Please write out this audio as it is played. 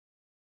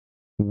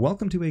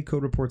Welcome to a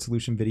code report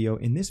solution video.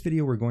 In this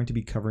video, we're going to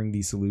be covering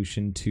the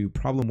solution to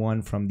problem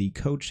 1 from the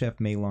CodeChef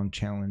Maylong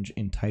challenge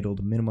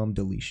entitled Minimum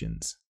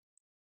Deletions.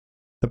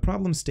 The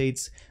problem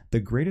states, the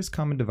greatest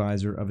common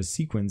divisor of a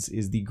sequence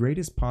is the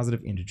greatest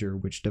positive integer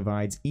which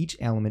divides each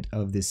element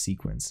of this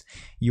sequence.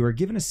 You are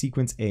given a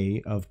sequence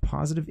A of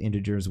positive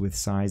integers with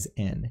size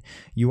n.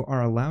 You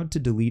are allowed to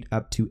delete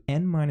up to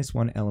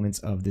n-1 elements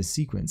of this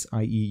sequence,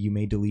 i.e. you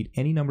may delete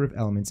any number of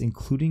elements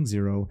including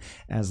 0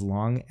 as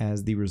long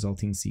as the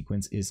resulting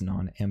sequence is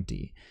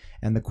non-empty.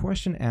 And the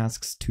question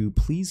asks to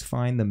please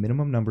find the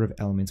minimum number of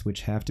elements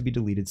which have to be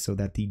deleted so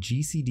that the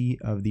GCD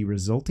of the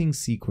resulting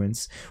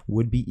sequence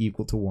would be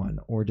equal to 1,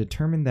 or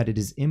determine that it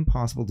is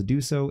impossible to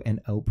do so and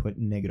output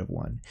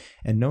 -1.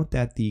 And note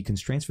that the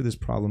constraints for this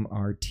problem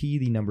are t,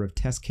 the number of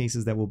test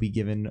cases that will be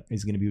given,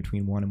 is going to be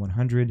between 1 and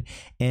 100,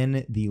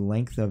 n, the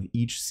length of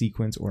each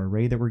sequence or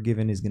array that we're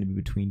given is going to be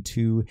between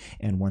 2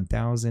 and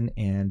 1000,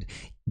 and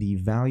the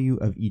value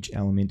of each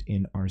element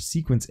in our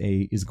sequence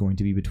A is going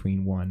to be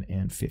between 1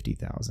 and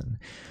 50,000.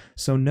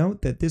 So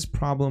note that this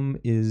problem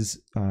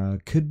is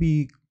could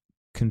be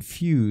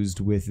confused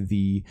with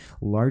the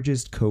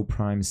largest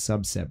coprime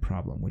subset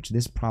problem, which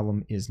this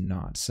problem is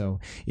not.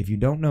 So if you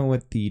don't know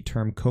what the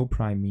term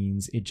coprime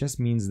means, it just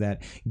means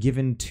that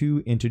given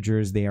two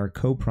integers, they are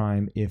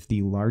coprime if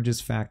the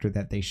largest factor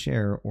that they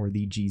share, or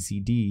the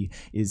GCD,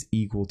 is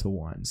equal to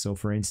 1. So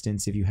for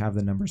instance, if you have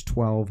the numbers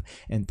 12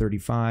 and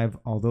 35,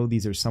 although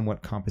these are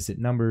somewhat composite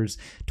numbers,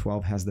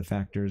 12 has the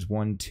factors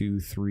 1,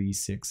 2, 3,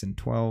 6, and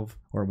 12,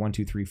 or 1,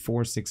 2, 3,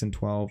 4, 6, and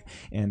 12,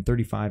 and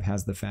 35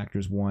 has the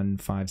factors 1,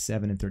 5,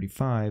 7, and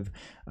 35.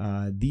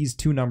 These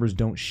two numbers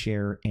don't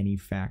share any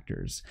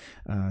factors,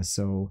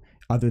 so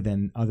other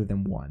than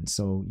 1.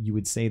 So you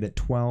would say that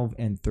 12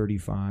 and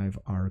 35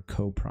 are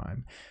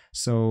coprime.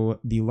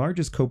 So the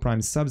largest coprime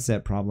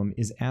subset problem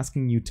is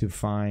asking you to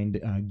find,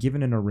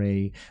 given an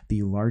array,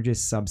 the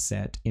largest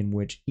subset in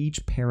which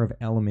each pair of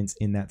elements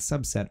in that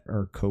subset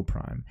are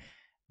coprime.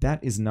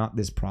 That is not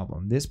this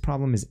problem. This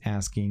problem is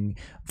asking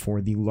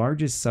for the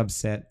largest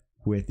subset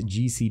with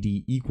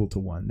GCD equal to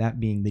 1, that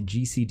being the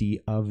GCD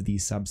of the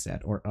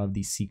subset or of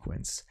the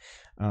sequence.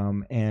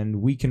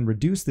 And we can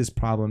reduce this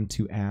problem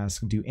to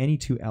ask, do any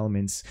two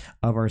elements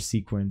of our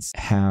sequence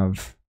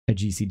have a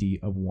GCD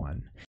of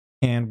 1?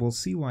 And we'll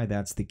see why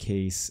that's the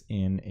case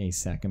in a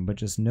second, but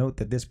just note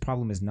that this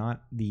problem is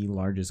not the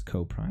largest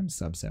coprime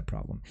subset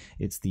problem.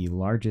 It's the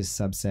largest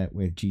subset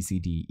with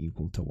GCD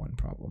equal to 1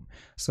 problem.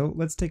 So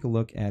let's take a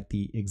look at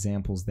the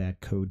examples that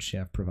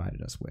CodeChef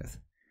provided us with.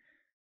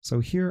 So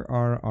here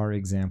are our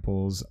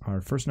examples.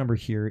 Our first number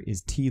here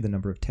is t, the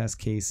number of test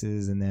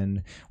cases, and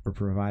then we're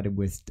provided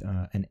with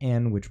an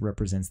n, which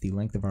represents the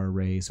length of our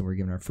array. So we're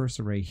given our first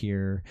array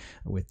here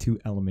with 2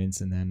 elements,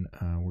 and then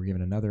we're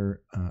given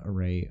another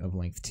array of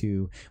length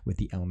 2 with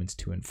the elements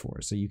 2 and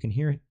 4. So you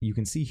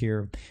can see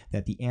here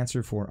that the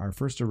answer for our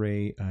first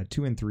array,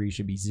 2 and 3,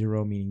 should be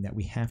 0, meaning that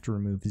we have to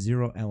remove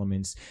 0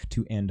 elements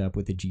to end up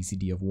with a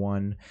GCD of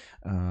 1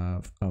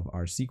 of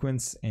our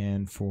sequence.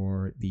 And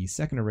for the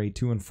second array,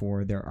 2 and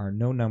 4, there are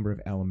no number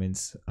of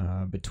elements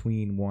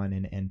between 1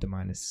 and n to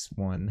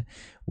 -1,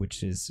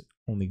 which is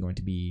only going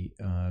to be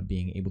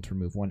being able to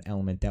remove 1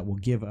 element that will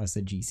give us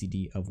a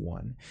GCD of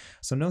 1.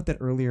 So note that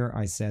earlier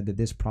I said that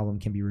this problem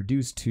can be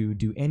reduced to,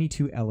 do any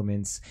two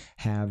elements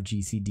have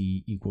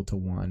GCD equal to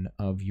 1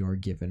 of your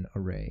given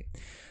array?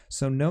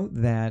 So note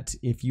that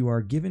if you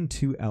are given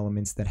 2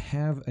 elements that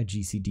have a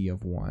GCD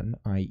of 1,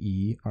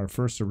 i.e. our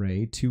first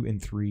array, 2 and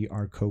 3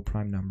 are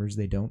coprime numbers,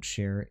 they don't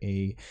share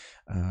a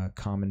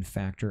common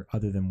factor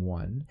other than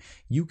 1,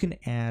 you can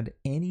add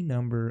any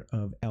number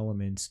of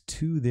elements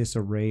to this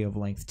array of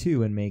length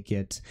 2 and make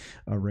it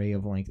array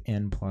of length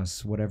n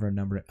plus whatever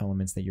number of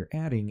elements that you're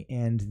adding,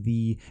 and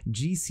the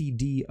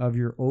GCD of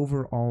your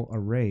overall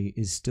array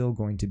is still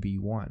going to be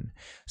 1.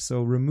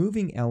 So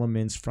removing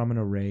elements from an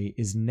array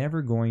is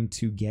never going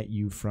to get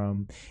you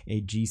from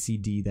a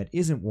GCD that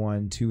isn't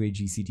 1 to a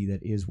GCD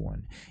that is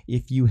 1.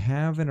 If you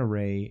have an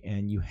array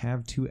and you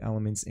have 2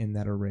 elements in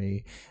that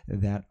array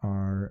that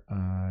are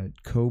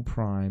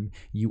coprime,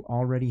 you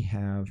already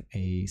have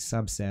a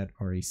subset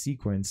or a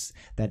sequence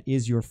that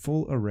is your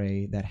full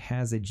array that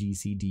has a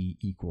GCD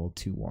equal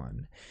to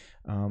 1.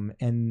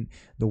 And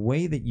the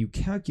way that you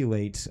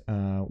calculate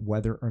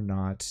whether or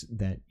not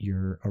that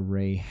your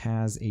array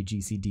has a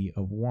GCD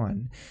of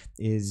 1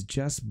 is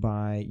just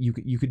by, you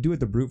could do it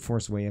the brute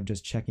force way of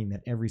just checking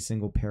that every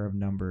single pair of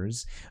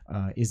numbers,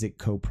 is it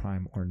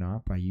coprime or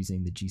not, by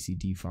using the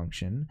GCD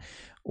function,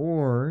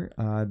 or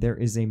there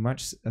is a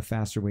much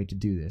faster way to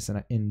do this.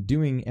 And in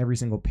doing every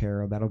single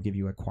pair, that'll give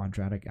you a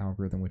quadratic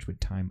algorithm which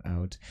would time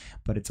out,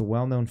 but it's a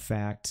well-known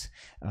fact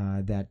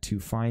that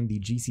to find the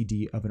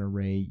GCD of an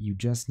array, you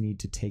just need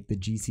to take the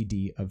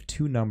GCD of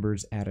 2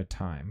 numbers at a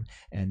time,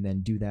 and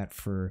then do that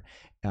for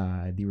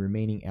the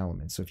remaining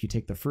elements. So if you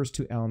take the first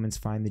two elements,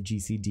 find the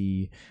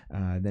GCD,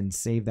 then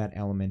save that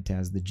element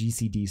as the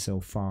GCD so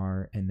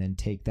far, and then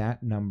take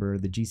that number,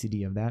 the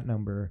GCD of that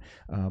number,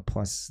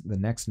 plus the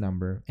next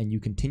number, and you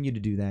continue to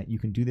do that. You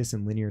can do this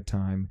in linear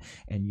time,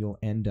 and you'll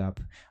end up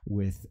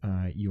with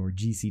your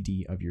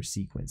GCD of your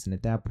sequence. And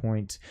at that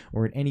point,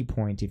 or at any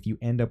point, if you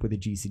end up with a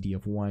GCD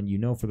of 1, you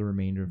know for the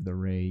remainder of the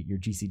array, your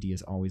GCD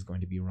is always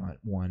going to be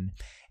 1,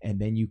 and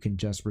then you can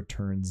just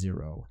return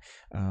 0.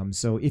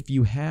 So if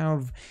you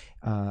have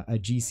a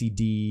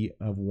GCD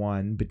of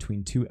 1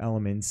 between two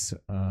elements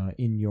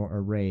in your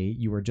array,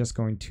 you are just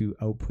going to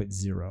output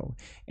 0.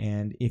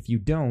 And if you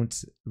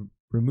don't,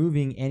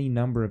 removing any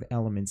number of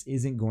elements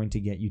isn't going to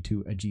get you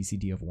to a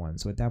GCD of 1.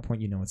 So at that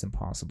point, you know it's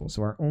impossible.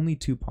 So our only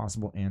two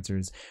possible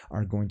answers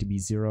are going to be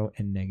 0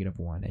 and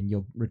 -1. And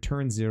you'll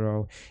return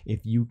 0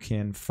 if you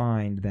can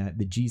find that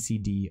the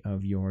GCD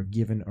of your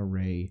given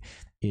array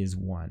is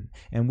 1.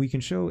 And we can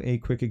show a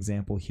quick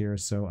example here.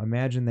 So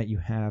imagine that you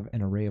have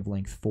an array of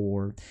length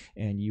 4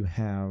 and you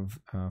have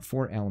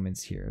 4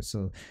 elements here.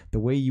 So the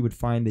way you would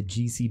find the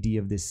GCD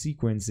of this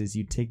sequence is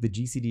you'd take the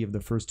GCD of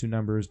the first two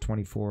numbers,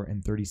 24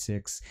 and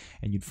 36,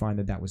 and you'd find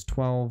that that was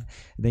 12.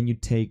 Then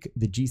you'd take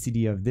the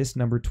GCD of this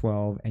number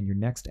 12 and your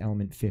next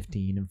element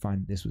 15 and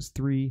find that this was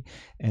 3.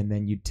 And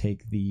then you'd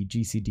take the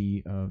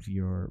GCD of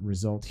your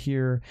result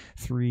here,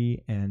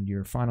 3, and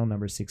your final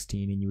number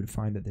 16, and you would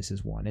find that this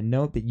is 1. And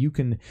note that you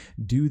can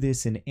do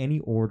this in any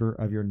order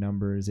of your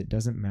numbers. It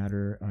doesn't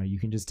matter. You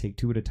can just take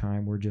 2 at a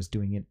time. We're just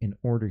doing it in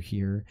order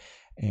here.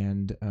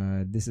 And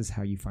this is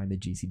how you find the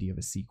GCD of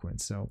a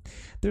sequence. So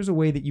there's a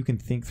way that you can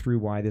think through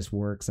why this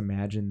works.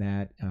 Imagine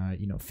that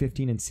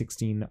 15 and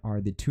 16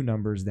 are the two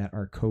numbers that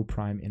are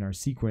co-prime in our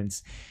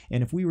sequence.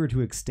 And if we were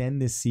to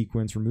extend this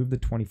sequence, remove the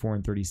 24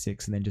 and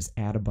 36, and then just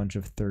add a bunch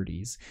of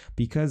 30s,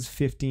 because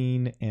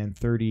 15 and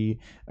 30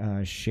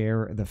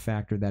 share the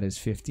factor that is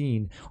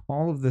 15,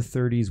 all of the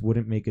 30s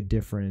wouldn't make a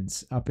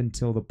difference up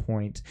until the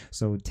point.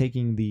 So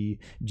taking the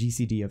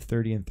GCD of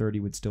 30 and 30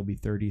 would still be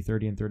 30,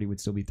 30 and 30 would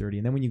still be 30.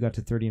 And then when you got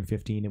to 30 and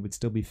 15, it would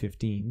still be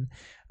 15.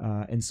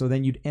 And so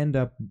then you'd end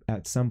up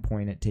at some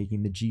point at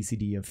taking the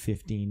GCD of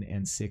 15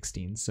 and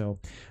 16. So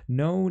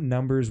no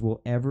numbers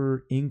will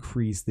ever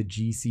increase the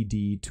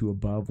GCD to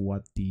above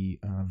what the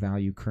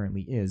value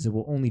currently is. It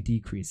will only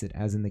decrease it,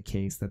 as in the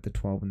case that the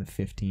 12 and the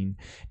 15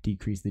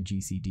 decrease the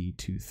GCD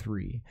to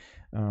 3.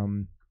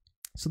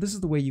 So this is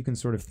the way you can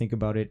sort of think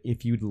about it.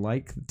 If you'd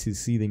like to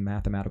see the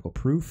mathematical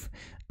proof,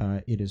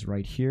 it is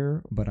right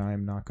here, but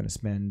I'm not going to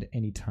spend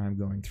any time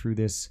going through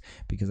this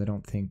because I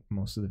don't think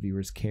most of the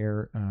viewers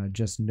care.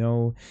 Just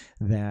know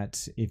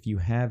that if you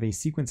have a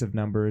sequence of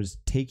numbers,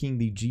 taking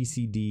the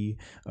GCD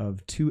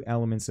of two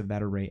elements of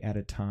that array at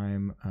a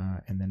time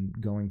and then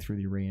going through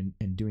the array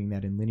and doing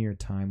that in linear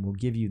time will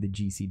give you the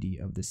GCD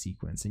of the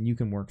sequence. And you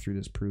can work through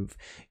this proof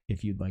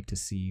if you'd like to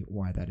see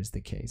why that is the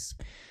case.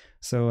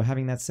 So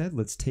having that said,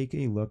 let's take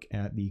a look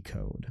at the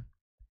code.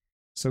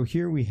 So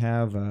here we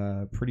have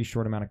a pretty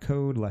short amount of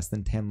code, less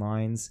than 10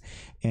 lines,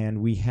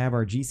 and we have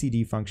our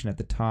GCD function at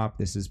the top.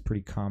 This is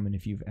pretty common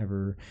if you've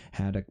ever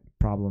had a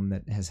problem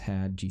that has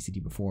had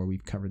GCD before.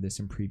 We've covered this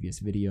in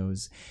previous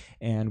videos,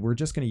 and we're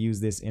just going to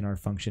use this in our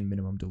function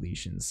minimum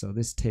deletions. So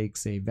this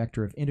takes a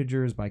vector of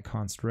integers by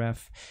const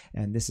ref,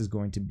 and this is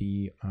going to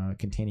be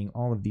containing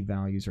all of the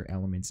values or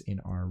elements in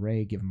our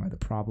array given by the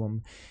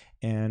problem.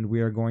 And we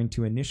are going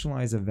to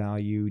initialize a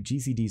value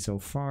GCD so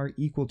far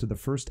equal to the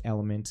first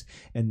element,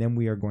 and then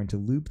we are going to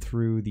loop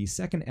through the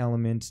second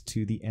element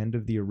to the end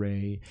of the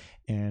array.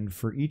 And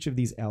for each of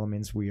these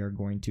elements, we are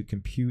going to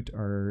compute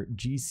our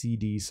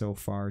GCD so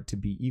far to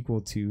be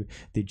equal to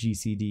the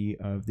GCD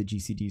of the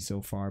GCD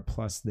so far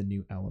plus the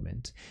new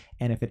element.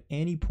 And if at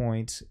any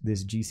point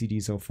this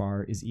GCD so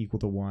far is equal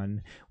to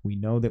 1, we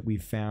know that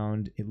we've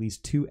found at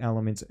least 2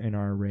 elements in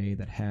our array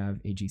that have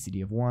a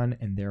GCD of 1,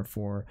 and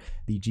therefore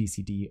the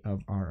GCD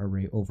of our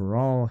array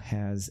overall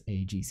has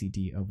a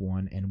GCD of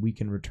 1, and we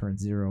can return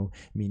 0,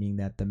 meaning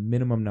that the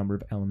minimum number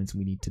of elements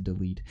we need to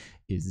delete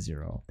is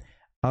 0.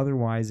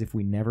 Otherwise, if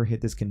we never hit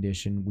this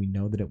condition, we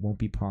know that it won't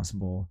be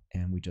possible,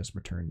 and we just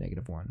return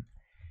 -1.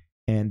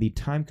 And the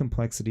time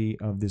complexity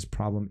of this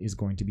problem is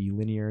going to be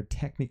linear.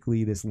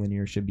 Technically, this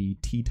linear should be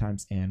t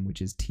times n,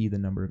 which is t, the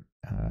number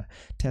of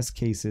test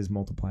cases,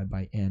 multiplied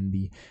by n,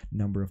 the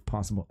number of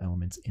possible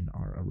elements in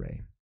our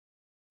array.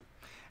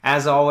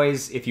 As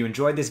always, if you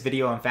enjoyed this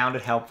video and found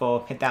it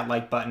helpful, hit that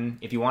like button.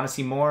 If you want to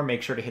see more,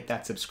 make sure to hit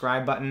that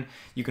subscribe button.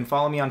 You can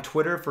follow me on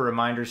Twitter for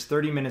reminders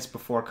 30 minutes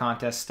before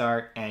contests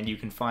start, and you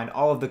can find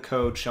all of the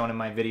code shown in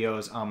my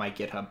videos on my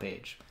GitHub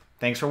page.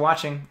 Thanks for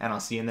watching, and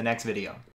I'll see you in the next video.